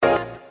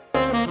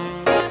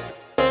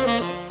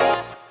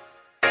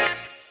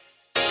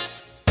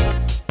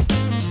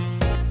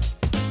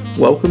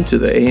Welcome to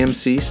the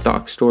AMC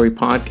Stock Story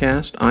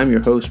Podcast. I'm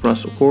your host,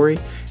 Russell Corey,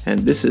 and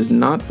this is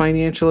not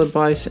financial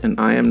advice, and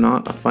I am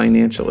not a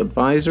financial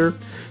advisor.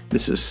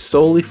 This is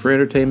solely for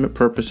entertainment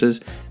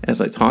purposes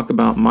as I talk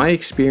about my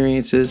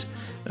experiences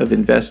of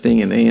investing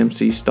in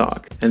AMC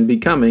stock and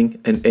becoming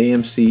an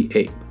AMC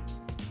ape.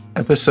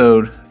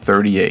 Episode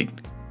 38,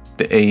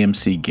 the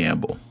AMC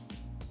Gamble.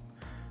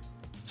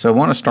 So I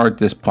want to start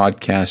this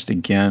podcast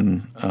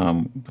again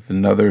with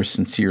another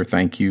sincere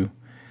thank you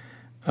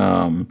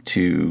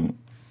to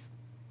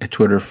a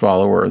Twitter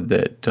follower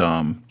that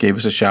gave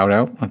us a shout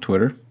out on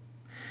Twitter,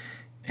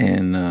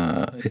 and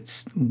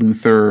it's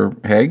Luther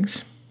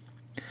Heggs,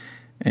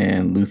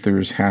 and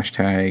Luther's his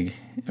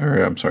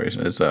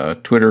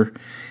Twitter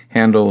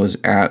handle is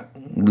at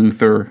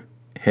Luther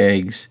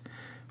Heggs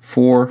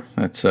 4.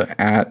 That's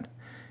at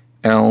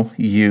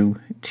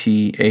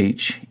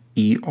LUTHERHEGGS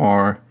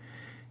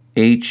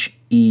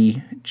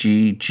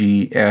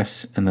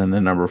and then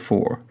the number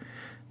 4.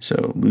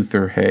 So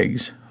Luther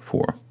Heggs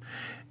 4.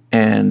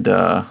 And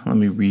let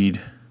me read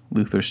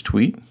Luther's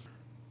tweet.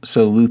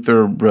 So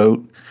Luther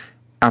wrote,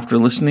 "After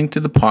listening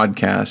to the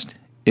podcast,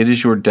 it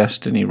is your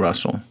destiny,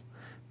 Russell,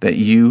 that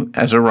you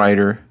as a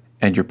writer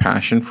and your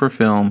passion for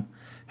film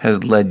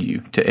has led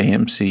you to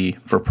AMC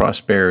for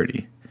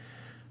prosperity.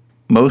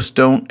 Most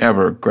don't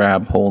ever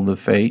grab hold of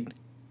fate.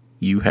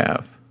 You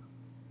have."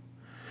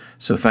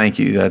 So thank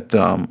you. That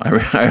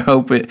I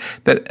hope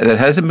that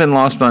hasn't been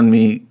lost on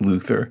me,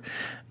 Luther,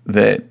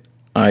 that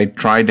I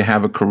tried to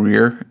have a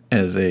career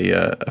as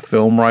a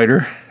film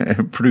writer,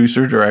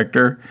 producer,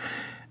 director,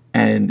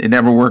 and it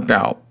never worked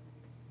out.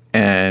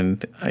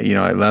 And I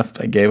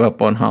gave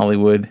up on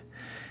Hollywood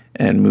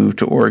and moved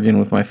to Oregon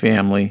with my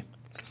family.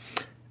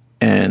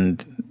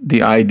 And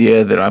the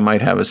idea that I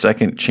might have a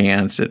second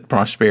chance at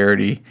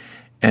prosperity,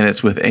 and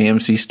it's with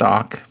AMC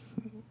stock,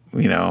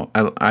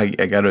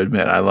 I got to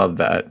admit, I love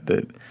that.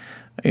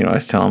 I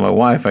was telling my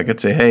wife, I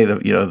could say, hey,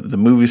 the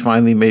movies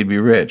finally made me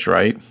rich,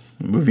 right?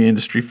 The movie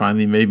industry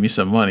finally made me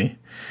some money.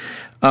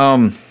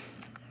 And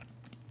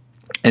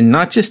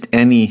not just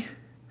any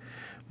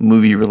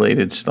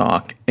movie-related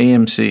stock,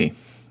 AMC.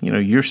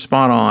 You're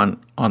spot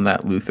on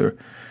that, Luther.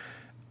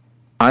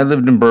 I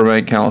lived in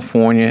Burbank,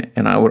 California,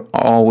 and I would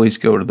always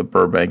go to the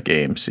Burbank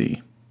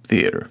AMC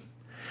theater.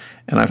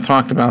 And I've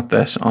talked about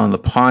this on the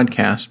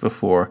podcast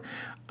before.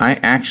 I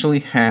actually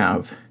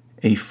have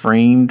a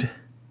framed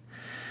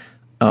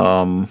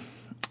when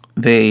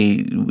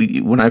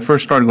I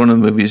first started going to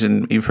the movies,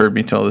 and you've heard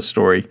me tell this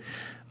story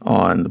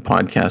on the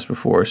podcast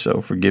before,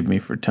 so forgive me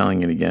for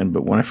telling it again.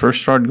 But when I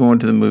first started going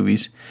to the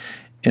movies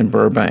in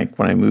Burbank,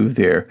 when I moved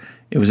there,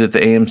 it was at the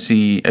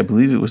AMC. I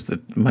believe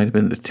it might have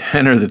been the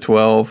 10 or the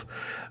 12,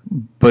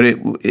 but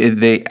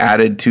they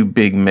added 2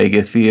 big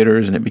mega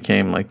theaters, and it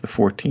became like the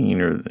 14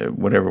 or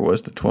whatever it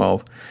was, the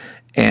 12,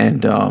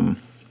 and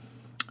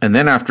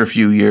then after a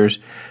few years,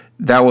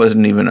 that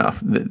wasn't even enough.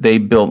 They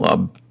built a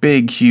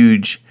big,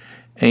 huge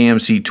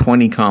AMC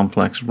 20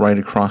 complex right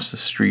across the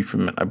street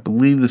from it. I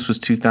believe this was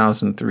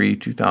 2003,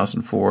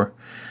 2004.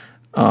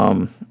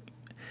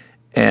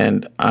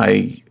 And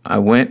I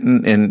went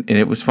and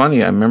it was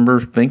funny. I remember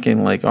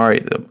thinking like, all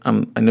right,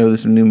 I know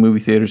this new movie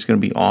theater is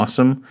going to be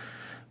awesome,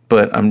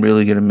 but I'm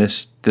really going to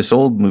miss this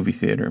old movie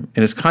theater.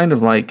 And it's kind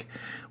of like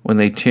when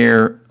they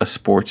tear a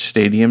sports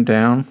stadium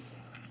down,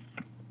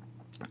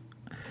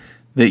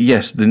 that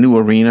yes, the new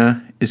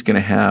arena is going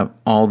to have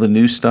all the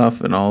new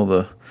stuff and all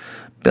the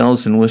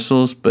bells and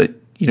whistles, but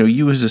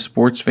you as a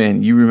sports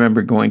fan, you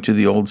remember going to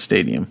the old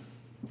stadium.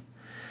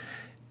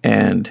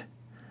 And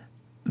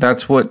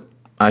that's what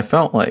I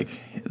felt like,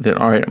 that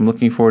all right, I'm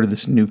looking forward to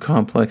this new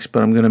complex,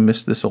 but I'm going to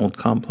miss this old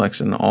complex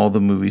and all the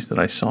movies that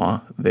I saw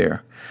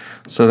there.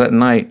 So that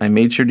night, I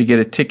made sure to get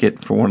a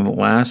ticket for one of the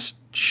last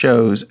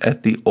shows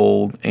at the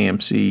old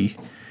AMC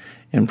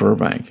in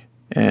Burbank.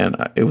 And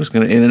it was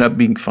going to end up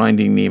being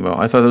Finding Nemo.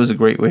 I thought that was a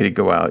great way to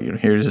go out.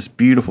 Here's this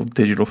beautiful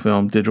digital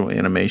film, digital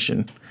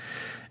animation,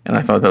 and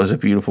I thought that was a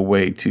beautiful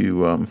way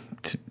to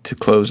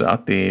close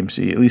out the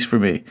AMC, at least for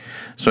me.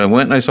 So I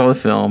went and I saw the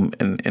film,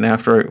 and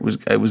after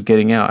I was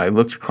getting out, I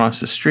looked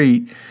across the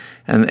street,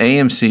 and the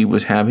AMC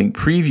was having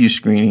preview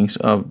screenings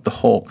of the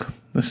Hulk.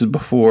 This is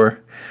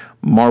before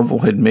Marvel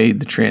had made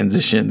the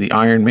transition, the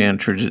Iron Man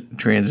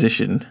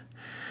transition,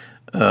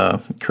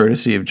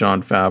 courtesy of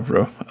Jon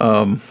Favreau.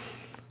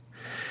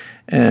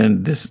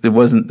 And it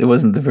wasn't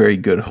the very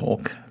good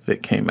Hulk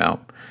that came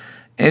out.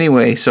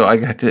 Anyway, so I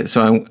got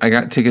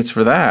tickets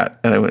for that,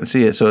 and I went to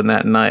see it. So in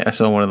that night, I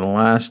saw one of the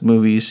last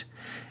movies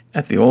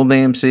at the old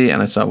AMC,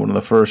 and I saw one of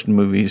the first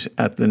movies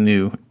at the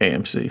new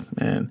AMC.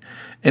 And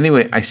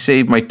anyway, I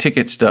saved my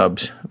ticket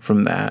stubs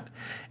from that,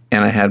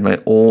 and I had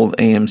my old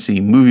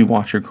AMC movie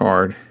watcher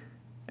card,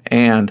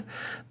 and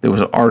there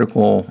was an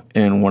article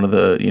in one of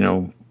the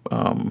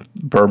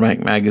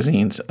Burbank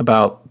magazines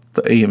about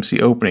the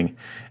AMC opening.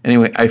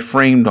 Anyway, I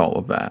framed all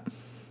of that,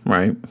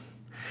 right?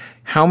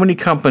 How many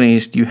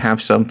companies do you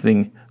have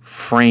something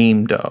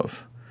framed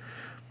of?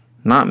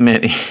 Not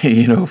many.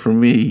 For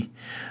me,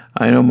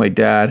 I know my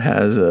dad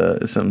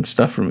has some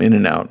stuff from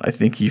In-N-Out. I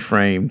think he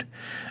framed.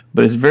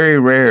 But it's very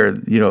rare,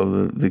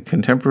 the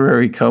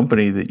contemporary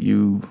company that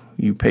you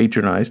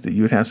patronize, that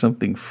you would have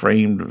something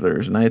framed of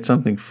theirs. And I had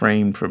something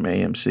framed from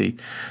AMC.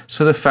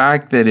 So the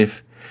fact that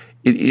if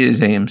it is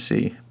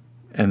AMC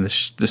and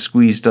the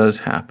squeeze does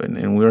happen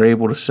and we're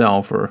able to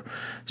sell for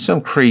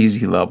some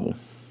crazy level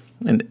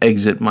and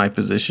exit my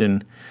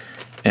position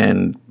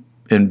and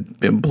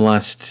been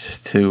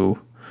blessed to,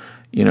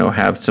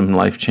 have some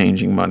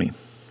life-changing money,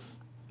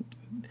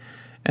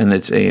 and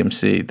it's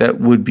AMC, that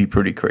would be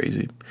pretty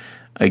crazy.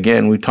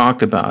 Again, we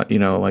talked about,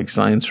 like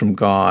signs from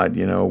God,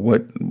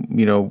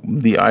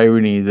 the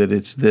irony that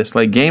it's this.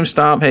 Like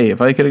GameStop, hey,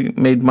 if I could have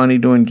made money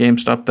doing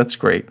GameStop, that's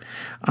great.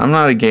 I'm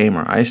not a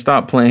gamer. I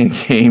stopped playing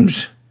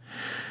games,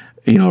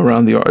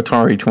 around the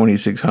Atari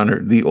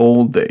 2600, the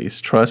old days.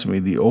 Trust me,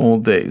 the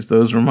old days.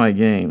 Those were my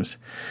games.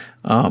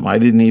 I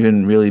didn't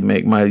even really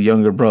make my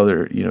younger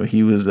brother,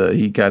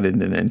 he got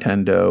into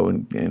Nintendo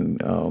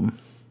and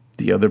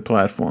the other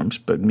platforms,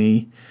 but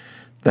me,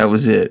 that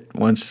was it.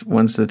 Once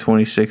the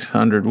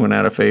 2600 went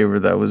out of favor,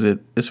 that was it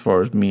as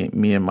far as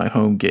me and my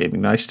home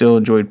gaming. I still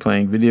enjoyed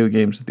playing video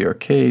games at the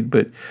arcade,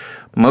 but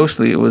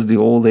mostly it was the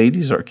old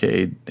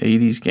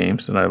 80s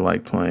games that I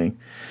liked playing.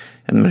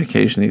 And then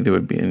occasionally there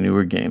would be a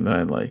newer game that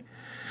I liked.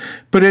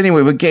 But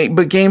anyway, but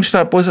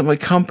GameStop wasn't my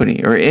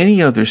company, or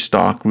any other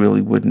stock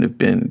really wouldn't have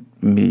been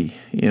me.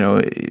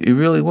 It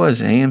really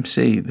was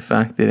AMC. The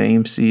fact that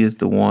AMC is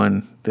the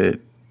one that,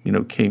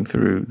 came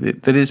through,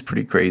 that is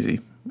pretty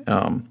crazy.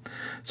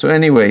 So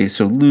anyway,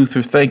 so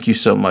Luther, thank you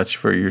so much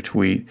for your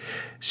tweet.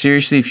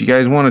 Seriously, if you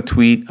guys want to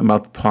tweet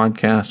about the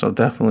podcast, I'll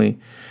definitely,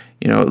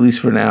 at least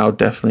for now,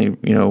 definitely,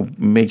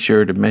 make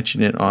sure to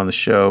mention it on the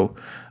show.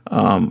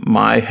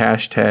 My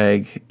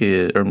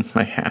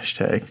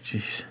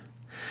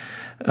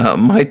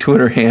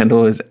Twitter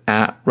handle is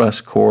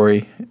 @Russ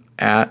Corey,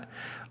 @RussCorey.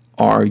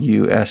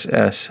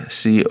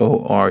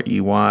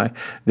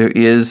 There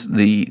is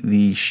the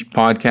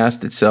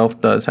podcast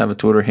itself does have a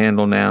Twitter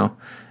handle now,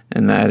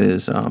 and that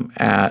is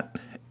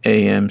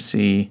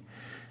 @AMC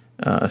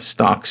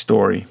Stock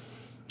Story.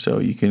 So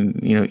you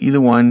can,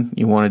 either one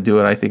you want to do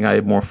it. I think I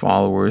have more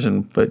followers,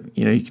 but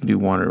you can do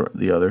one or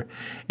the other.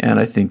 And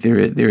I think there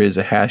is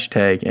a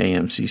hashtag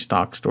AMC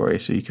Stock Story,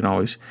 so you can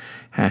always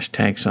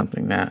hashtag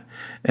something that.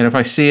 And if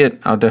I see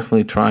it, I'll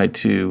definitely try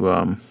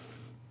to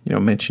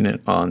mention it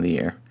on the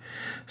air.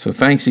 So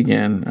thanks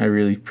again. I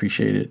really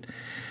appreciate it.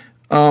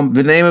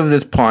 The name of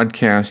this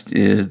podcast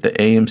is the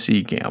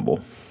AMC Gamble.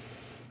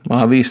 Well,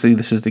 obviously,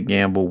 this is the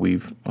gamble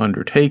we've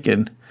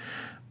undertaken,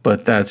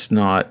 but that's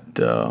not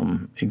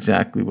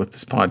exactly what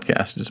this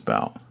podcast is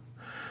about.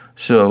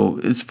 So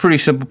it's a pretty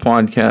simple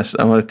podcast.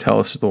 I'm going to tell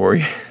a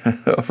story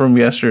from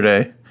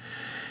yesterday.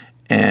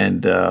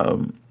 And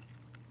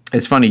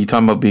it's funny, you're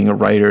talking about being a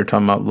writer,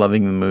 talking about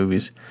loving the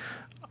movies.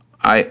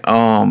 I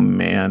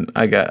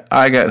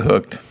got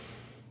hooked.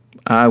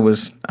 I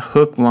was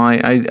hook,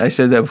 line. I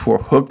said that before.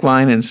 Hook,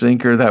 line, and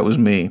sinker. That was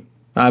me.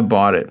 I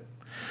bought it.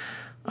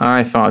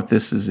 I thought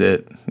this is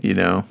it.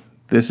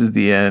 This is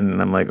the end.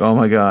 And I'm like, oh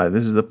my God,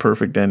 this is the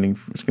perfect ending.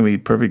 It's going to be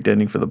the perfect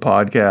ending for the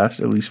podcast,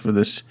 at least for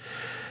this,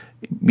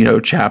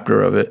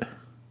 chapter of it.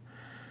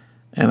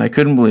 And I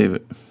couldn't believe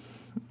it.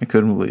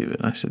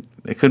 I said,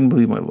 I couldn't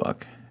believe my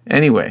luck.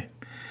 Anyway,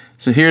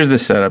 so here's the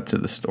setup to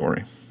the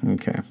story.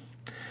 Okay.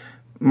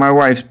 My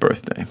wife's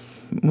birthday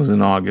was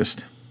in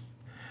August.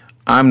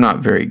 I'm not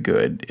very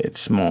good at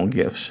small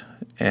gifts,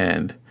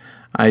 and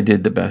I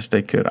did the best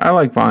I could. I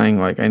like buying,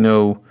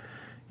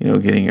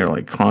 getting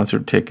her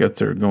concert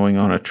tickets or going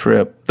on a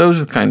trip.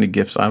 Those are the kind of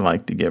gifts I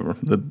like to give her.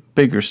 The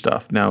bigger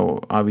stuff.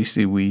 Now,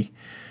 obviously, we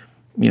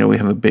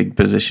have a big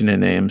position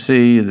in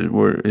AMC that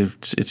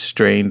it's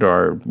strained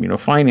our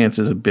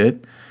finances a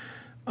bit.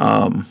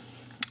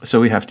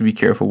 So we have to be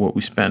careful what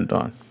we spend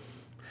on.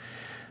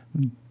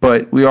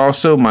 But we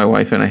also, my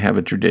wife and I, have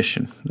a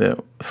tradition.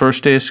 The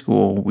first day of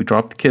school, we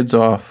drop the kids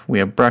off, we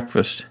have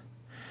breakfast,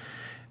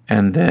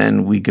 and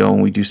then we go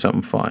and we do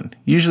something fun.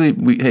 Usually,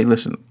 we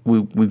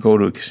go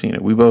to a casino.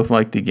 We both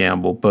like to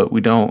gamble, but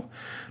we don't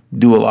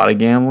do a lot of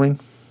gambling,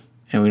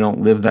 and we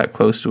don't live that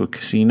close to a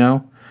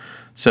casino.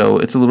 So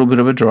it's a little bit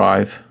of a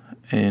drive,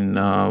 and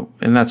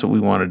that's what we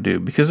want to do.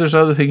 Because there's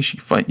other things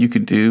you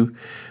could do,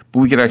 but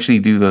we could actually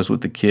do those with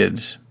the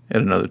kids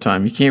at another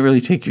time. You can't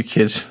really take your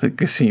kids to the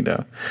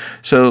casino.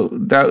 So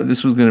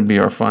this was going to be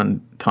our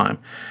fun time.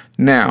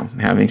 Now,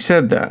 having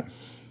said that,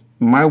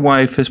 my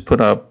wife has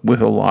put up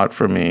with a lot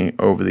for me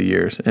over the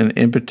years, and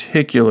in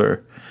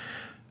particular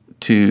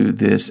to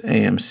this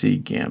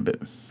AMC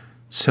Gambit.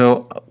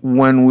 So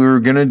when we were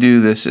going to do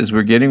this, as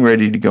we're getting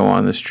ready to go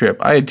on this trip,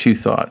 I had two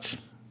thoughts.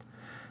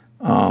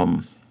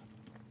 One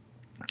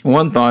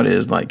thought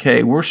is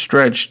hey, we're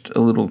stretched a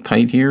little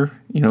tight here.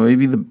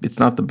 Maybe it's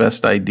not the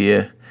best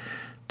idea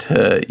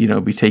to,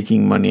 be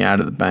taking money out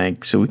of the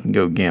bank so we can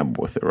go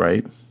gamble with it,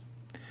 right?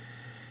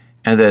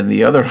 And then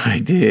the other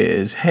idea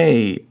is,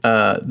 hey,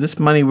 this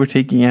money we're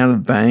taking out of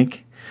the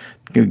bank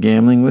to go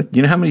gambling with, do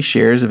you know how many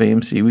shares of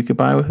AMC we could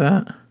buy with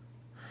that?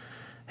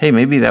 Hey,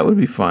 maybe that would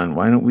be fun.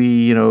 Why don't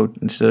we,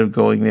 instead of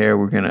going there,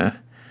 we're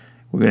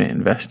We're going to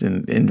invest it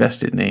in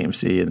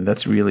AMC, and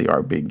that's really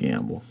our big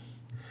gamble.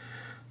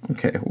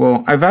 Okay,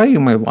 well, I value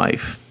my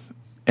life,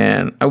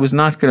 and I was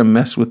not going to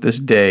mess with this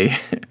day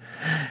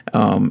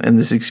and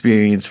this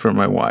experience for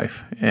my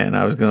wife, and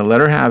I was going to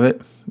let her have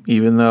it,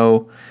 even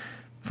though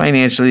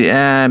financially,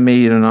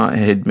 maybe not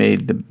had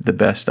made the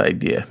best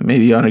idea.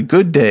 Maybe on a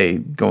good day,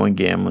 going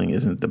gambling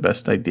isn't the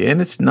best idea,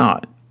 and it's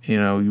not.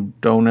 You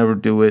don't ever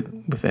do it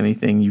with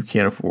anything you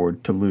can't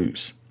afford to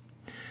lose.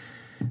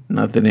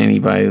 Not that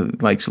anybody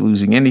likes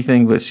losing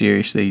anything, but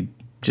seriously,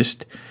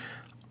 just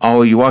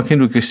you walk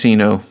into a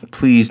casino,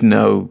 please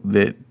know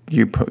that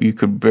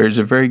there's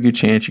a very good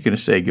chance you're going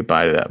to say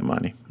goodbye to that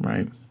money,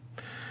 right?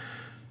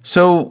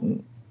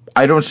 So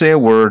I don't say a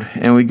word,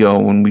 and we go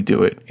when we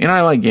do it. And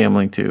I like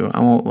gambling too. I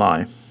won't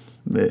lie.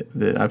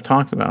 That I've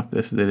talked about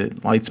this, that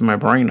it lights my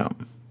brain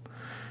up.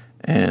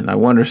 And I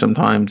wonder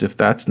sometimes if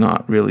that's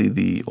not really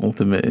the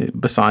ultimate,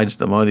 besides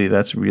the money,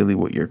 that's really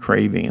what you're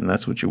craving, and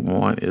that's what you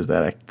want, is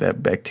that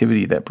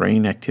activity, that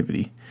brain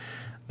activity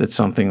that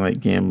something like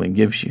gambling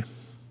gives you.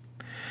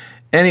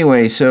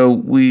 Anyway, so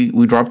we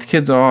dropped the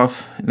kids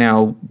off.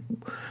 Now,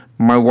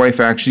 my wife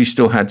actually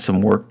still had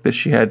some work that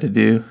she had to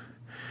do.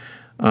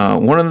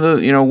 One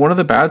of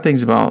the bad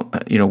things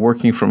about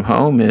working from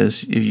home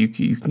is if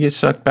you can get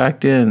sucked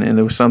back in, and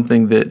there was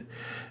something that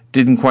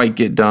didn't quite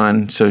get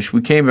done. So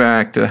we came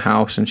back to the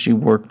house, and she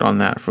worked on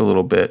that for a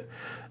little bit,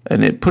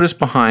 and it put us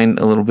behind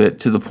a little bit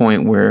to the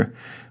point where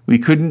we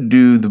couldn't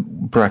do the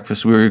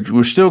breakfast.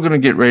 We're still going to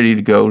get ready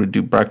to go to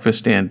do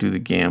breakfast and do the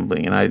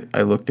gambling. And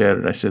I looked at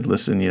it. I said,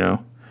 listen,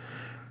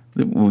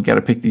 we got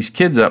to pick these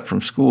kids up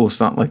from school. It's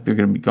not like they're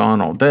going to be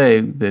gone all day.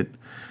 That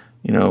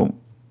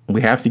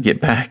we have to get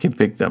back and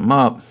pick them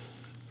up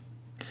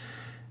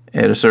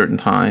at a certain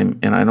time,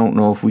 and I don't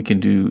know if we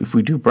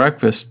do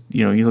breakfast,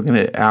 you're looking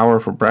at an hour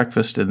for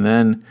breakfast and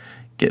then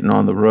getting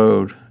on the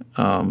road.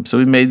 So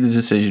we made the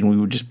decision we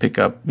would just pick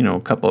up, a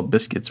couple of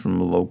biscuits from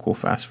a local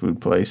fast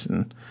food place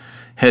and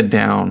head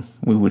down.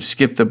 We would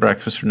skip the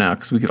breakfast for now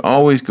because we could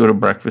always go to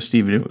breakfast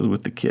even if it was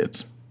with the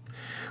kids.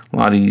 A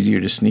lot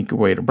easier to sneak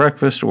away to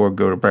breakfast or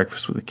go to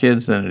breakfast with the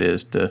kids than it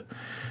is to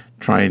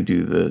try and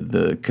do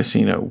the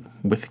casino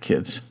with the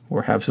kids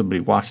or have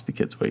somebody watch the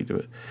kids while you do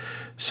it.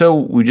 So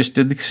we just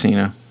did the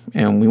casino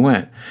and we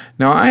went.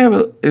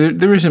 Now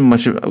there isn't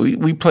much of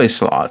we play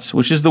slots,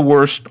 which is the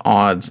worst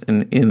odds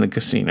in the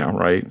casino,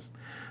 right?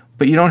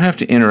 But you don't have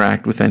to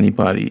interact with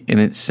anybody, and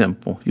it's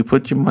simple. You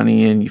put your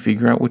money in, you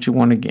figure out what you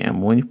want to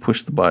gamble, and you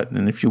push the button.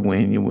 And if you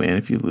win, you win.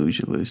 If you lose,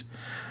 you lose.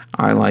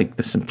 I like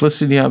the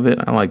simplicity of it.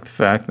 I like the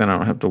fact that I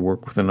don't have to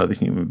work with another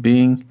human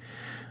being.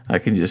 I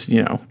can just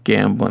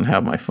gamble and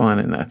have my fun,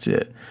 and that's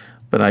it.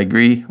 But I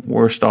agree,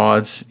 worst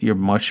odds, you're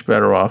much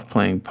better off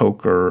playing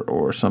poker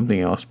or something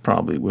else,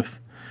 probably with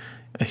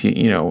a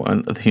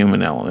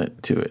human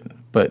element to it.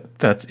 But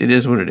it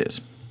is what it is.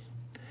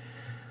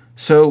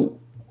 So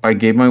I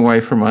gave my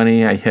wife her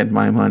money, I had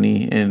my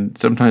money, and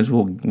sometimes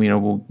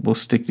we'll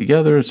stick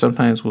together, and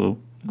sometimes we'll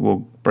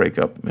break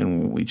up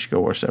and we'll each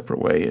go our separate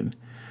way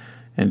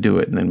and do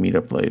it and then meet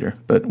up later.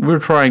 But we're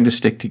trying to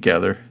stick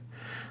together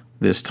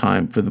this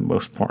time for the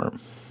most part.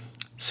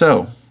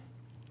 So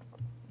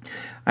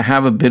I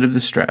have a bit of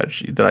the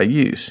strategy that I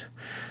use.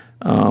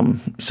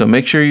 So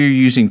make sure you're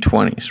using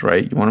 20s,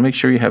 right? You want to make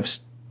sure you have,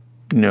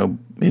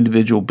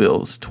 individual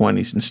bills,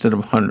 20s instead of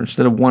 100.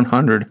 Instead of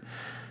 100,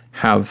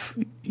 have,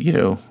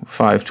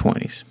 5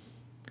 20s.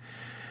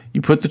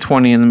 You put the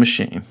 20 in the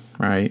machine,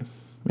 right?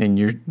 And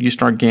you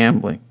start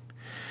gambling.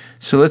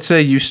 So let's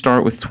say you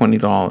start with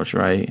 $20,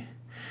 right?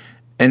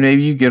 And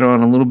maybe you get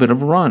on a little bit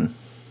of a run.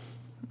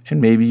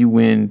 And maybe you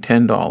win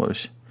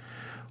 $10.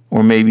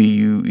 Or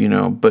maybe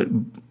but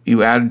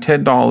you added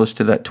 $10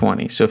 to that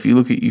 20. So if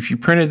you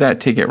printed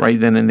that ticket right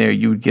then and there,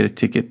 you would get a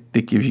ticket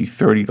that gives you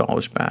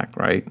 $30 back,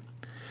 right?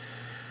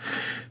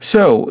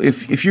 So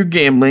if you're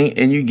gambling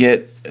and you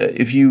get,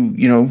 if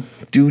you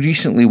do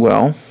decently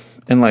well,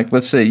 and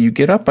let's say you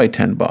get up by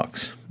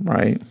 $10,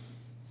 right?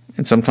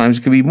 And sometimes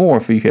it could be more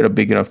if you hit a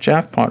big enough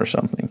jackpot or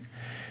something.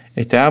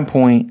 At that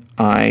point,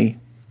 I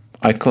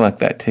collect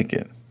that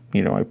ticket.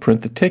 I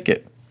print the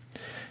ticket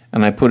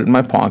and I put it in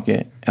my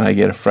pocket and I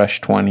get a fresh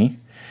 20.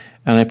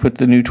 And I put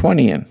the new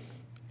 20 in,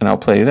 and I'll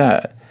play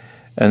that.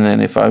 And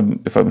then if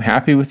I'm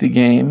happy with the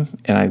game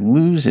and I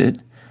lose it,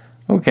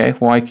 okay,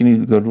 well I can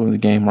either go to the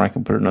game or I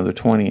can put another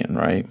 20 in,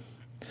 right?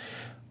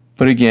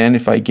 But again,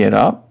 if I get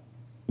up,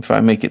 if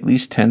I make at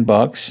least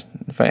 $10,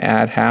 if I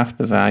add half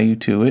the value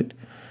to it,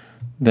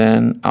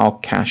 then I'll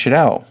cash it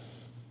out.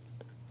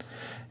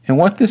 And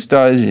what this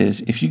does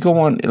is, if you go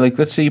on,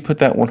 let's say you put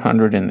that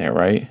 100 in there,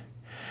 right?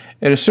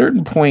 At a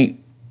certain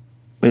point,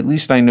 at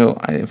least I know,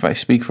 if I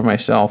speak for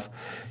myself,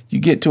 you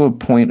get to a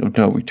point of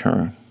no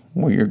return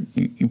where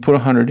you put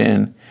 100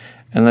 in,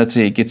 and let's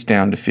say it gets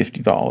down to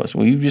 $50.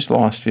 Well, you've just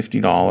lost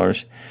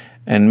 $50,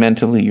 and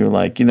mentally you're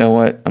like, you know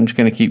what? I'm just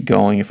going to keep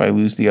going. If I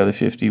lose the other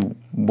 50,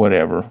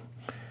 whatever.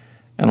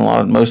 And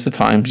most of the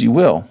times you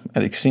will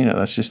at a casino.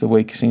 That's just the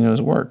way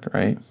casinos work,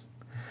 right?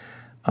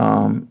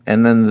 And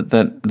then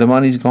the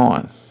money's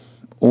gone.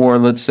 Or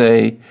let's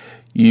say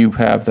you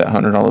have that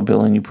 $100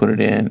 bill and you put it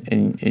in,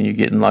 and you're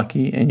getting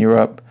lucky, and you're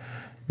up.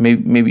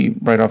 Maybe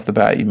right off the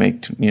bat you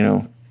make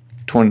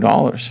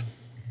 $20.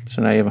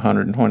 So now you have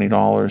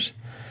 $120,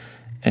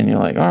 and you're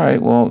like, all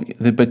right, well,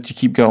 but you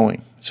keep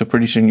going. So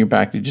pretty soon you're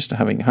back to just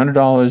having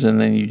 $100,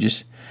 and then you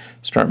just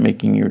start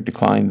making your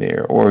decline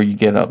there. Or you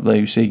get up,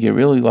 like you say, you get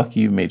really lucky,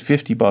 you've made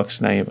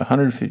 $50, now you have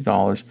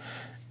 $150.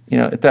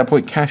 At that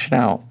point, cash it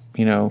out.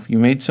 If you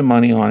made some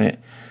money on it,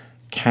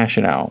 cash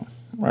it out,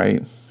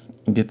 right?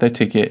 And get that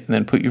ticket, and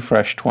then put your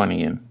fresh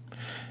 20 in,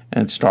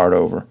 and start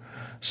over.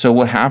 So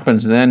what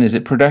happens then is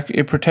it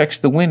protects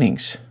the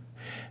winnings.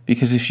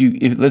 Because if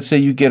let's say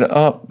you get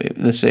up,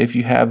 let's say if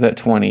you have that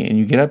 20 and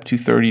you get up to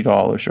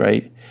 $30,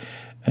 right?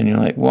 And you're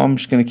like, well, I'm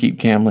just going to keep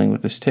gambling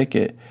with this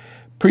ticket.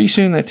 Pretty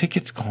soon that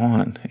ticket's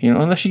gone.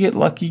 Unless you get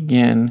lucky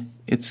again,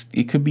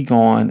 it could be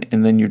gone,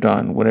 and then you're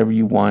done. Whatever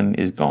you won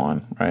is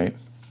gone, right?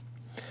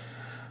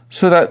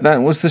 So that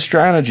was the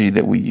strategy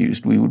that we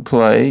used. We would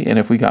play, and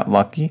if we got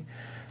lucky,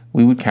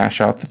 we would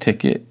cash out the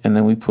ticket, and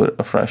then we put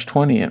a fresh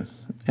 20 in.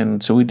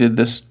 And so we did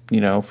this,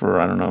 for,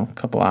 I don't know, a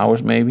couple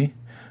hours maybe,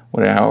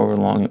 however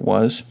long it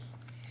was.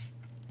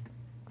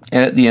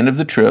 And at the end of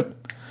the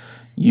trip,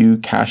 you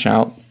cash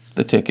out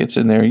the tickets,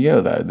 and there you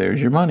go.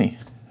 There's your money.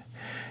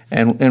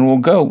 And we'll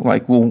go,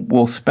 like,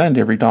 we'll spend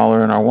every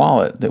dollar in our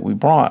wallet that we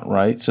brought,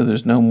 right? So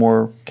there's no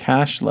more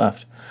cash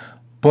left.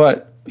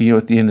 But,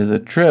 at the end of the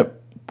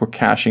trip, we're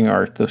cashing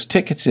those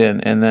tickets in,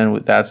 and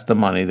then that's the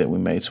money that we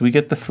made. So we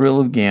get the thrill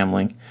of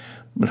gambling,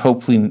 but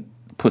hopefully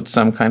put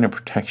some kind of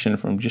protection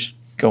from just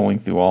going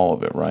through all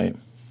of it, right?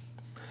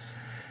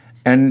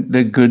 And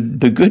the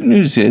good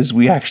news is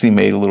we actually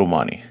made a little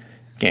money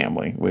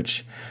gambling,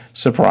 which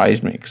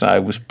surprised me because I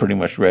was pretty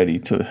much ready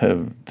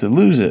to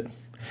lose it.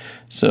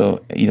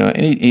 So,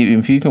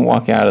 if you can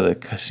walk out of the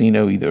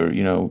casino either,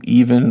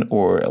 even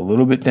or a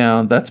little bit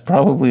down, that's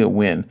probably a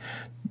win.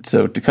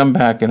 So to come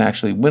back and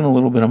actually win a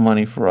little bit of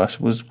money for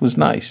us was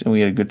nice, and we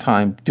had a good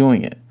time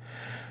doing it.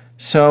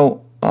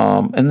 So,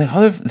 and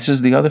this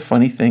is the other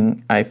funny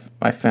thing I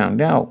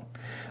found out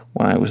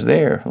when I was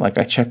there. Like,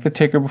 I checked the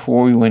ticker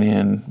before we went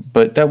in,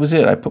 but that was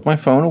it. I put my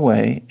phone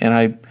away,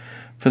 and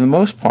for the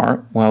most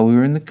part, while we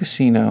were in the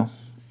casino,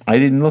 I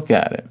didn't look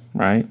at it,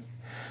 right?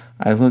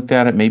 I looked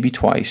at it maybe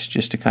twice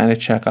just to kind of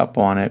check up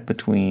on it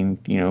between,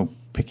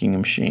 picking a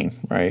machine,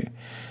 right?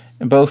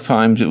 And both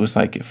times it was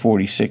like at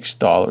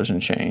 $46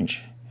 and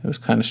change. It was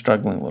kind of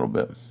struggling a little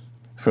bit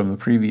from the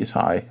previous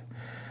high.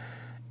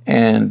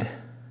 And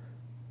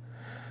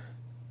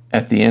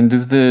at the end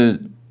of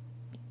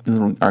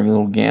our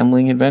little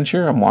gambling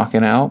adventure, I'm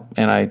walking out,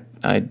 and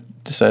I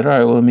decided, all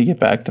right, well, let me get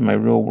back to my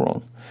real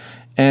world.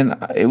 And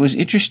it was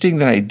interesting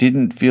that I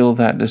didn't feel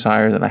that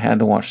desire that I had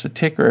to watch the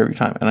ticker every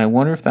time. And I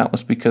wonder if that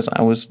was because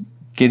I was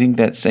getting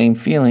that same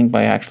feeling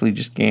by actually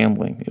just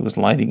gambling. It was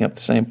lighting up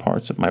the same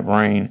parts of my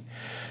brain.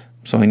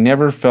 So I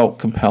never felt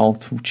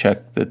compelled to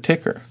check the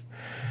ticker.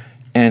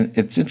 And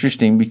it's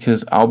interesting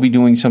because I'll be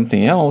doing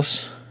something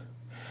else,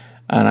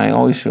 and I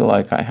always feel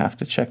like I have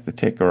to check the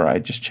ticker, or I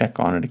just check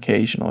on it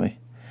occasionally.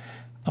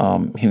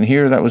 And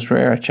here that was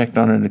rare. I checked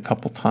on it a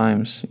couple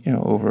times,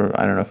 over,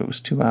 I don't know if it was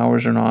 2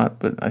 hours or not,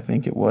 but I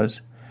think it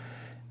was.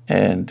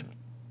 And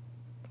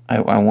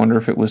I wonder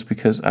if it was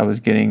because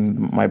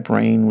my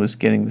brain was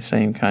getting the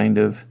same kind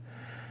of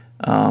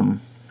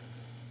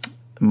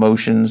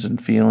emotions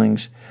and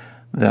feelings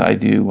that I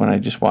do when I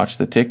just watch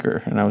the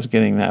ticker, and I was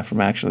getting that from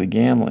actually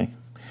gambling.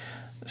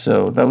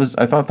 So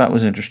I thought that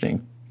was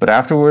interesting. But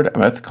afterward,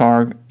 I'm at the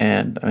car,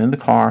 and I'm in the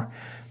car,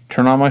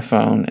 turn on my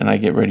phone, and I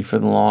get ready for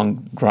the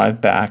long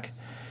drive back,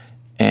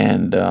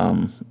 and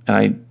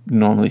I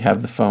normally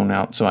have the phone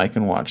out so I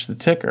can watch the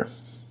ticker.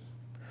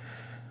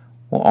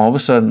 Well, all of a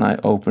sudden I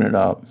open it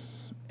up,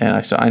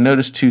 and I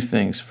noticed two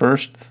things.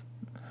 First,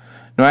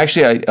 no,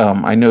 actually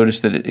I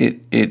noticed that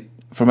it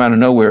from out of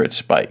nowhere it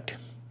spiked.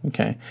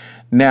 Okay,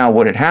 now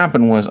what had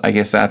happened was, I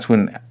guess that's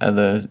when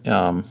the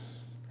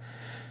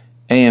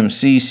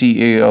AMC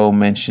CEO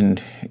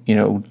mentioned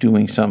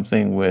doing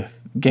something with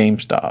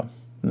GameStop.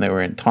 And they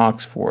were in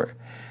talks for it.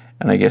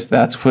 And I guess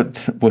that's what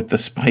the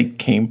spike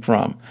came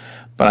from.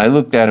 But I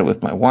looked at it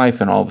with my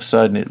wife, and all of a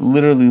sudden it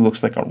literally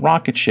looks like a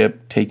rocket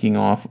ship taking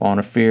off on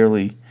a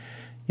fairly,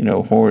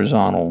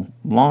 horizontal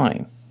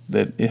line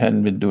that it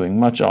hadn't been doing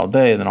much all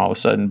day. And then all of a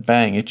sudden,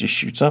 bang, it just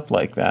shoots up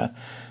like that.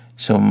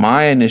 So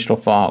my initial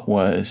thought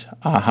was,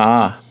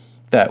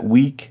 that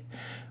we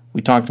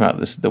talked about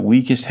this, the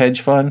weakest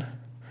hedge fund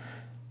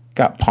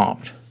got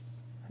pumped.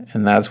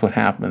 And that's what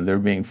happened. They're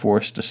being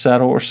forced to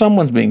settle, or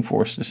someone's being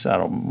forced to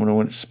settle.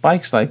 When it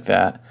spikes like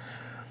that,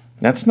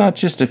 that's not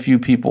just a few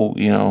people,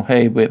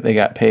 hey, but they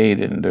got paid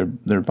and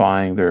they're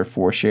buying their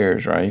 4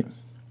 shares, right?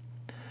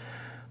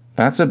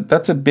 That's a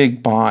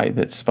big buy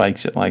that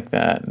spikes it like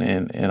that.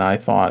 And I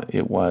thought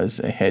it was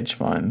a hedge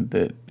fund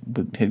that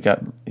had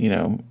got,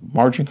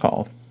 margin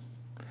called.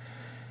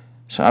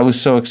 So I was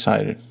so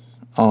excited.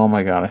 Oh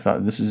my God, I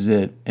thought this is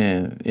it.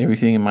 And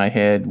everything in my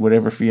head,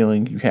 whatever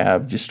feeling you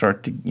have, just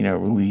start to,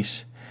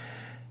 release.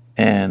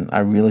 And I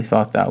really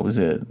thought that was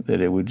it.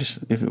 That it would just,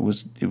 if it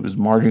was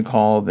margin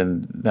call,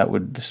 then the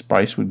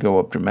price would go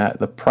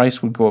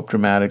up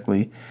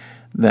dramatically.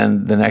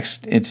 Then the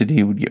next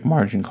entity would get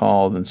margin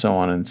called, and so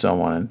on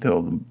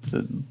until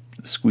the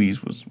squeeze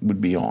would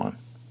be on.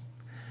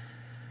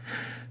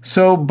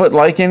 So, but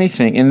like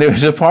anything, and there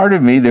was a part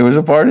of me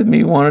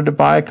who wanted to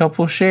buy a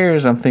couple of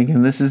shares. I'm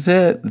thinking, this is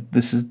it.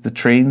 This is, the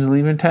train's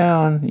leaving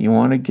town. You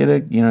want to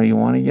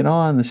get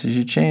on. This is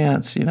your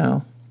chance,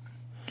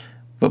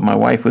 But my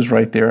wife was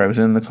right there. I was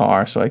in the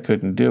car, so I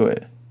couldn't do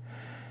it.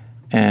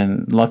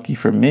 And lucky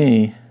for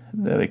me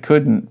that I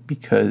couldn't,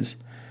 because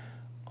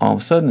all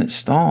of a sudden it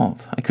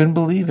stalled. I couldn't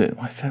believe it.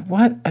 I thought,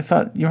 what? I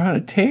thought you're on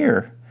a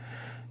tear.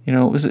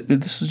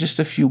 This was just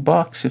a few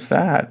bucks, if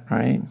that,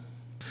 right?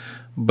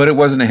 But it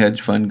wasn't a hedge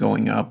fund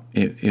going up.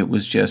 It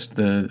was just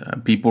the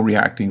people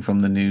reacting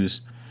from the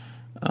news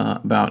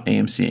about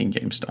AMC and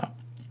GameStop.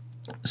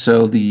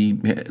 So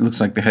it looks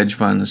like the hedge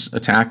funds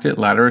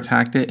ladder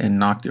attacked it, and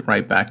knocked it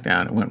right back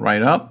down. It went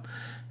right up,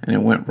 and it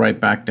went right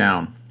back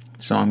down.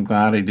 So I'm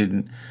glad I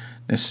didn't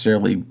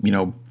necessarily,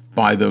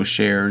 buy those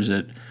shares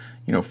at,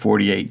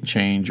 48 and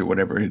change or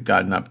whatever it had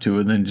gotten up to,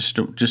 and then just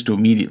to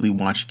immediately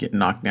watch it get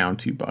knocked down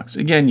 $2.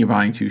 Again, you're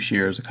buying 2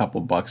 shares, a couple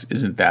bucks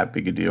isn't that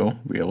big a deal,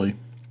 really.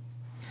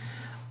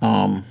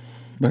 But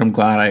I'm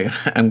glad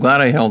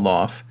I held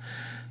off,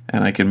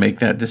 and I can make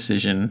that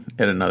decision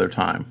at another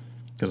time,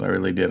 because I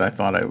really did. I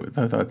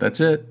thought that's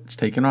it. It's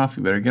taking off.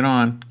 You better get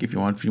on. If you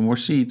want a few more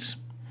seats,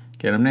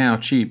 get them now,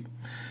 cheap.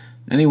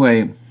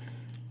 Anyway,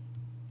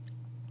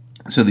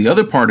 so the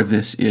other part of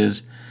this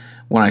is,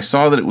 when I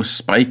saw that it was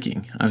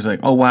spiking, I was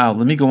like, oh wow,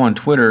 let me go on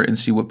Twitter and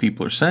see what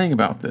people are saying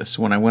about this.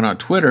 When I went on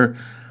Twitter,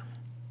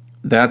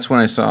 that's when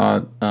I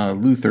saw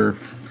Luther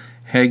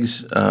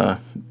Heggs'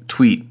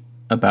 tweet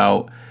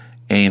about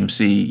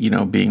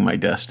AMC, being my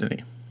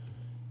destiny.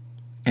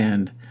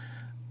 And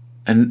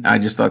I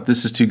just thought,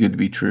 this is too good to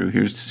be true.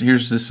 Here's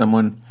this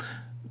someone,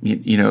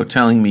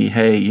 telling me,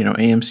 hey,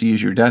 AMC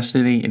is your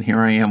destiny, and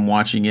here I am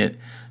watching it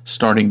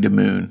starting to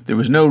moon. There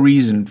was no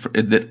reason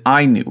that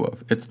I knew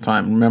of at the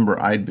time. Remember,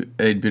 I'd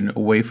been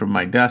away from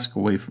my desk,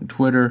 away from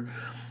Twitter,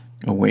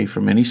 away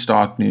from any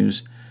stock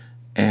news.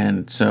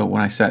 And so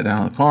when I sat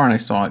down in the car and I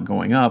saw it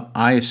going up,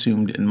 I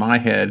assumed in my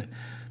head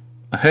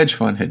a hedge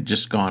fund had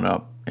just gone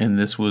up, and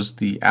this was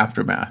the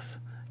aftermath,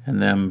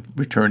 and them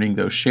returning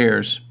those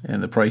shares,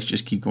 and the price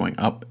just keep going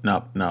up and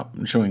up and up,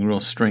 and showing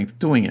real strength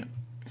doing it.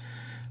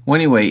 Well,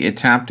 anyway, it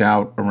tapped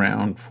out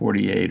around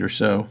 48 or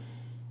so,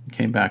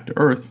 came back to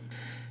earth,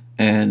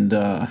 and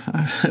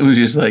it was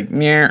just like,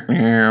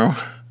 meow.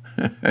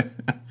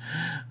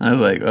 I was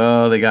like,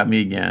 oh, they got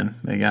me again.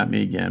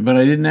 But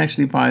I didn't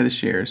actually buy the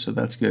shares, so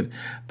that's good.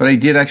 But I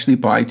did actually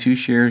buy 2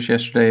 shares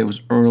yesterday. It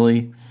was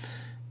early,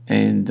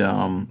 and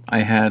I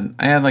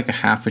had like a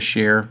half a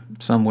share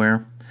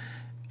somewhere,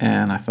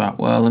 and I thought,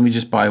 well, let me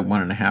just buy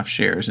 1.5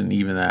 shares and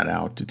even that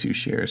out to 2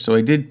 shares. So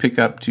I did pick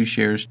up 2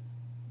 shares,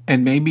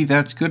 and maybe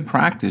that's good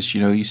practice.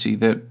 You see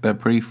that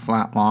pretty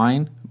flat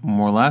line,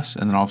 more or less,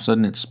 and then all of a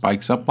sudden it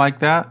spikes up like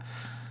that.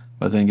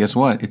 But then guess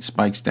what? It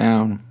spikes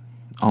down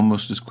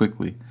almost as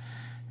quickly.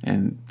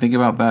 And think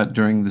about that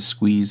during the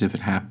squeeze, if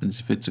it happens.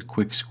 If it's a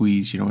quick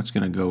squeeze, it's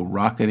going to go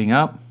rocketing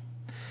up,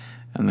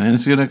 and then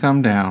it's going to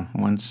come down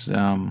once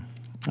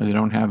they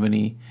don't have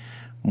any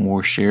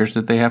more shares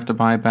that they have to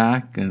buy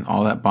back, and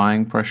all that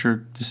buying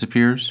pressure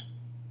disappears.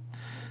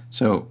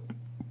 So,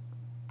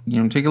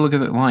 take a look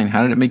at that line.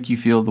 How did it make you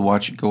feel to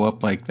watch it go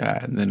up like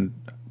that, and then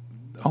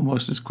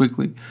almost as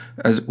quickly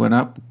as it went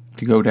up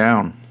to go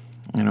down?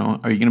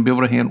 Are you going to be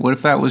able to handle? What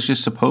if that was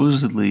just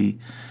supposedly,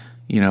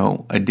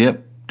 a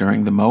dip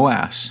during the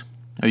MOAS?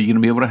 Are you going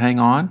to be able to hang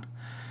on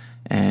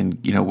and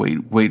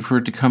wait for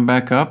it to come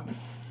back up?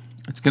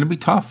 It's going to be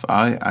tough.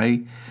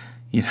 I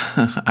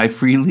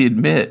freely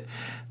admit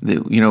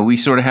that we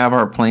sort of have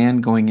our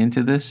plan going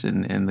into this,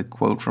 and the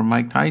quote from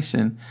Mike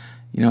Tyson,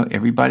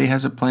 everybody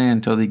has a plan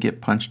until they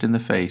get punched in the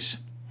face,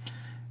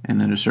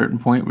 and at a certain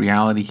point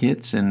reality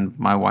hits, and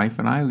my wife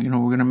and I, we're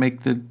going to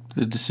make the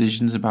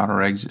decisions about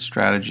our exit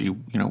strategy.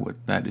 What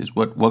that is,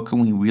 what can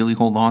we really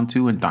hold on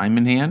to in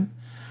diamond hand.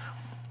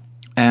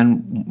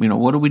 And,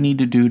 what do we need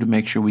to do to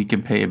make sure we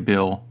can pay a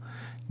bill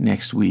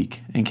next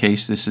week in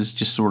case this is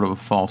just sort of a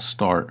false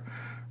start,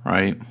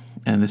 right?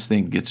 And this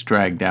thing gets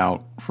dragged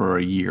out for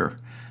a year.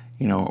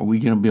 Are we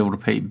going to be able to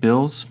pay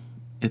bills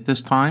at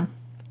this time?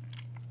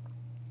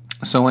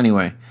 So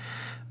anyway,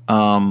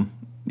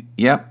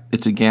 yep,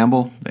 it's a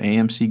gamble, the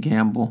AMC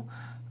gamble.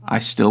 I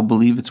still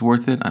believe it's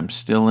worth it. I'm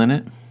still in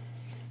it.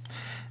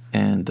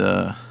 And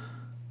I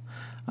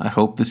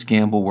hope this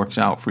gamble works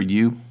out for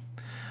you.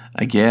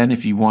 Again,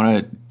 if you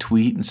want to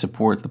tweet and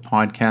support the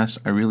podcast,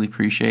 I really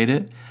appreciate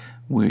it.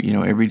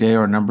 Every day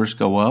our numbers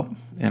go up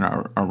and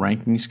our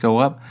rankings go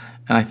up,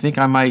 and I think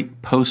I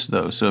might post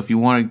those. So if you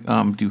want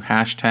to do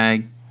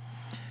hashtag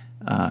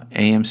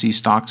AMC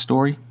stock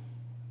story,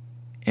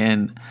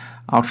 and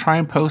I'll try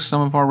and post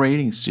some of our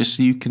ratings just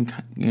so you can,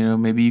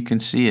 maybe you can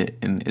see it.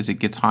 And as it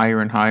gets higher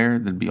and higher,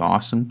 that'd be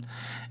awesome.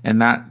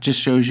 And that just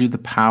shows you the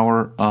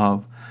power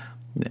of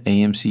The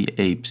AMC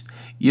apes.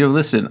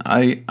 Listen,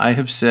 I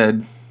have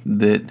said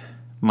that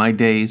my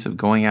days of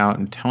going out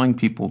and telling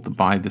people to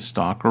buy the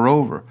stock are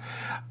over.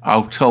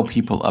 I'll tell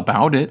people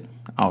about it.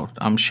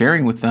 I'm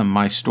sharing with them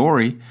my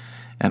story,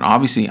 and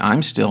obviously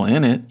I'm still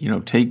in it.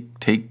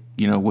 Take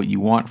what you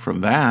want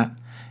from that.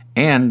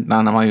 And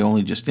not am I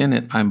only just in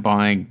it, I'm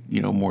buying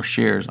more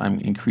shares. I'm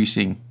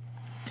increasing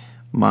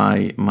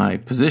my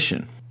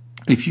position.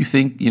 If you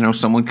think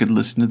someone could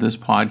listen to this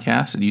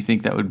podcast and you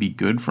think that would be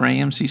good for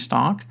AMC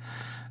stock,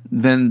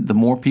 then the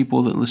more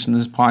people that listen to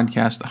this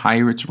podcast, the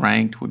higher it's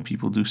ranked when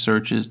people do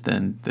searches,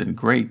 then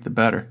great, the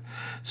better.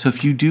 So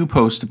if you do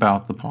post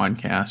about the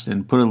podcast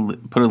and put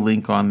a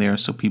link on there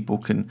so people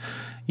can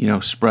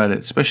spread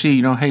it,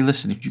 especially hey,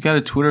 listen, if you got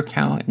a Twitter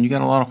account and you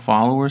got a lot of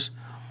followers,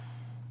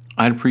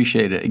 I'd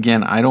appreciate it.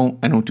 Again, I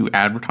don't do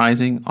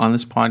advertising on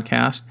this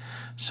podcast,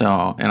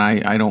 and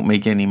I don't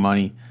make any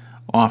money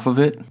off of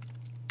it.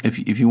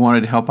 If you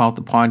wanted to help out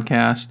the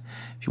podcast,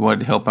 if you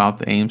wanted to help out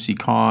the AMC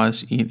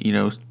cause,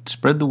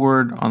 spread the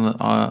word on the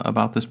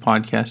about this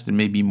podcast, and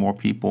maybe more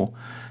people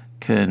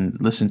can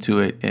listen to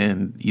it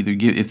and either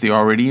give, if they're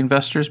already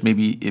investors,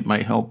 maybe it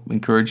might help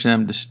encourage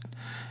them to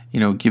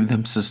give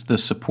them the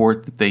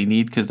support that they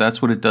need, because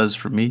that's what it does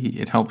for me.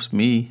 It helps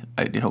me.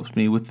 It helps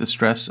me with the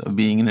stress of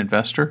being an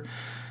investor.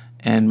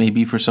 And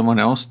maybe for someone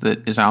else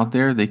that is out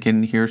there, they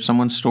can hear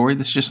someone's story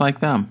that's just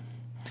like them.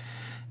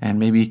 And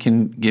maybe it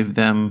can give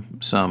them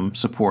some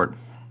support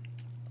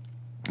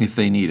if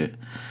they need it.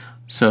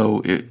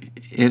 So,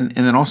 and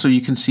then also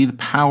you can see the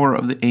power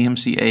of the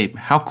AMC ape.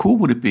 How cool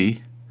would it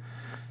be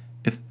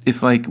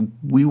if like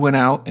we went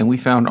out and we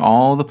found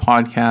all the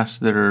podcasts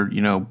that are,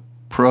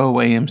 pro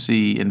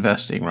AMC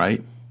investing,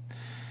 right?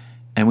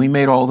 And we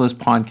made all those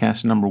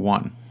podcasts number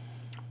one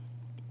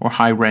or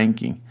high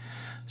ranking.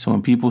 So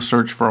when people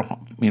search for,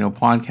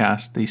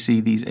 podcasts, they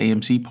see these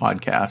AMC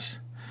podcasts,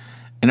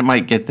 and it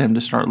might get them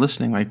to start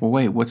listening. Like, well,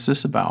 wait, what's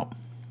this about?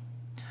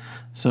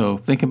 So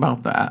think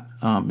about that.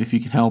 If you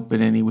can help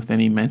with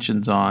any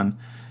mentions on,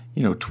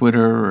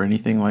 Twitter or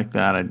anything like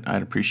that,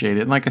 I'd appreciate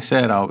it. And like I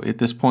said, at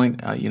this point,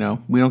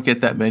 we don't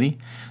get that many.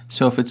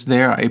 So if it's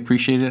there, I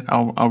appreciate it.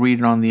 I'll read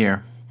it on the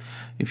air.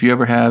 If you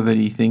ever have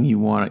anything you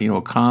want,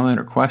 a comment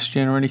or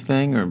question or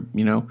anything, or,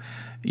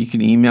 you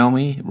can email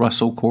me,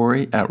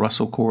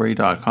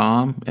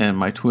 russellcorey@russellcorey.com, and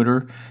my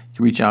Twitter, you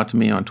can reach out to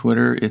me on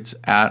Twitter. It's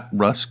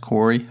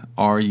 @RussCorey,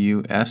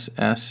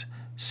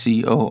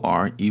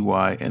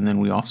 RussCorey, and then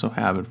we also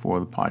have it for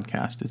the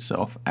podcast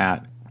itself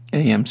at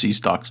AMC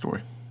Stock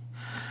Story.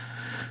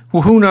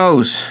 Well, who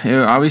knows?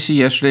 Obviously,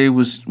 yesterday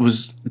was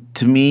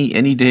to me,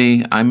 any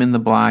day I'm in the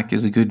black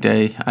is a good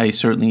day. I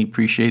certainly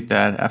appreciate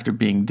that after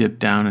being dipped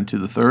down into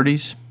the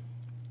 30s,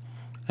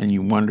 and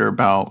you wonder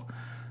about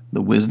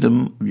the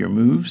wisdom of your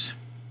moves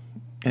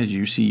as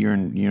you see your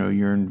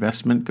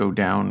investment go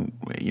down,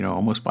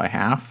 almost by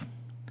half.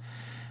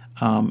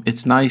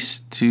 It's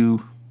nice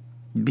to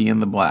be in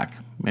the black,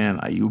 man.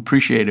 You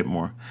appreciate it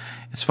more.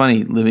 It's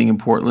funny living in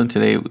Portland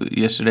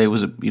yesterday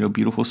was a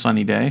beautiful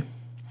sunny day.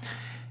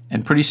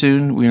 And pretty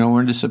soon,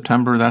 we're into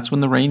September. That's when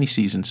the rainy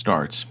season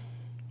starts.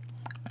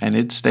 And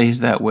it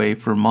stays that way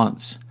for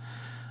months.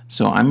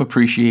 So I'm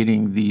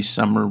appreciating the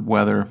summer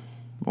weather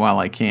while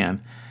I can.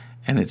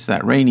 And it's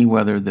that rainy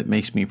weather that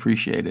makes me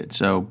appreciate it.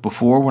 So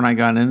before, when I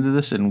got into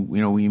this and,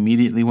 we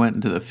immediately went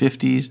into the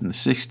 50s and the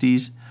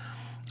 60s,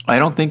 I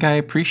don't think I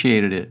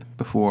appreciated it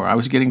before. I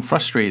was getting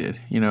frustrated,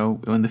 in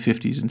the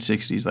 50s and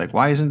 60s. Like,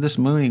 why isn't this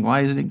mooning?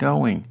 Why isn't it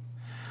going?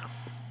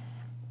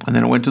 And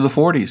then it went to the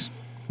 40s.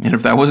 And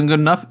if that wasn't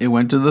good enough, it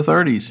went to the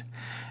 30s.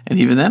 And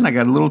even then, I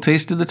got a little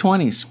taste of the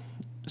 20s.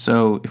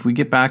 So if we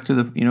get back to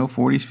the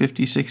 40s,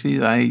 50s,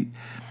 60s,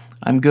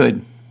 I'm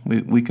good.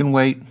 We can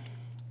wait.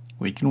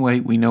 We can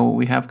wait. We know what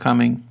we have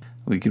coming.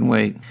 We can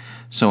wait.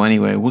 So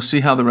anyway, we'll see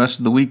how the rest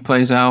of the week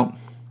plays out.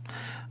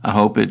 I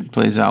hope it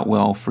plays out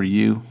well for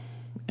you.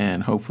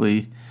 And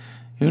hopefully,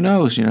 who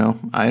knows,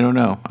 I don't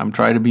know. I'm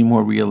trying to be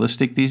more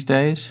realistic these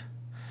days.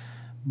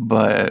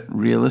 But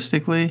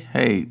realistically,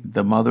 hey,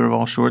 the mother of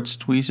all short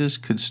squeezes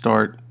could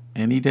start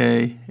any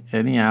day,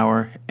 any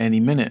hour, any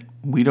minute.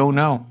 We don't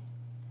know.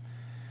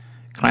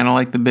 Kind of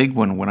like the big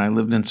one when I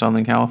lived in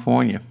Southern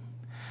California.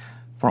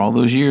 For all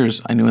those years,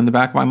 I knew in the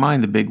back of my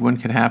mind the big one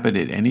could happen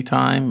at any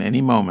time,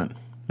 any moment.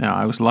 Now,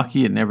 I was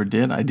lucky it never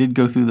did. I did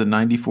go through the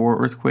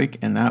 94 earthquake,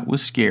 and that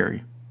was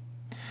scary.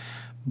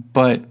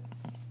 But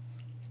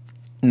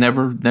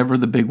never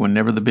the big one,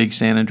 never the big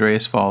San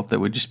Andreas fault that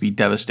would just be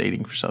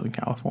devastating for Southern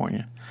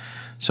California.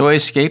 So I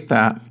escaped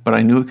that, but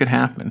I knew it could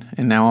happen.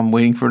 And now I'm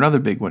waiting for another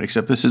big one,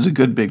 except this is a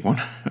good big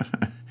one.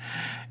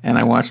 And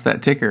I watch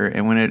that ticker,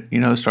 and when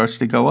it, starts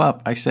to go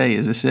up, I say,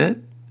 is this it?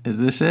 Is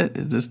this it?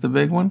 Is this the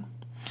big one?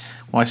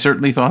 Well, I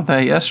certainly thought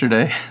that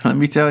yesterday. Let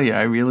me tell you,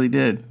 I really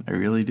did. I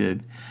really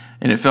did.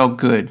 And it felt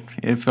good.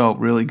 It felt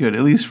really good,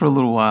 at least for a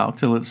little while,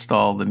 till it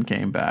stalled and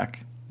came back.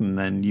 And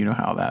then you know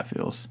how that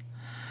feels.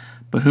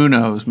 But who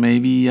knows?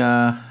 Maybe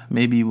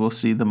we'll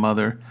see the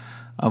mother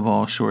of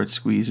all short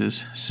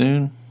squeezes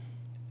soon.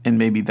 And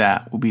maybe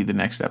that will be the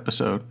next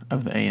episode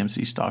of the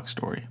AMC Stock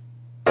Story.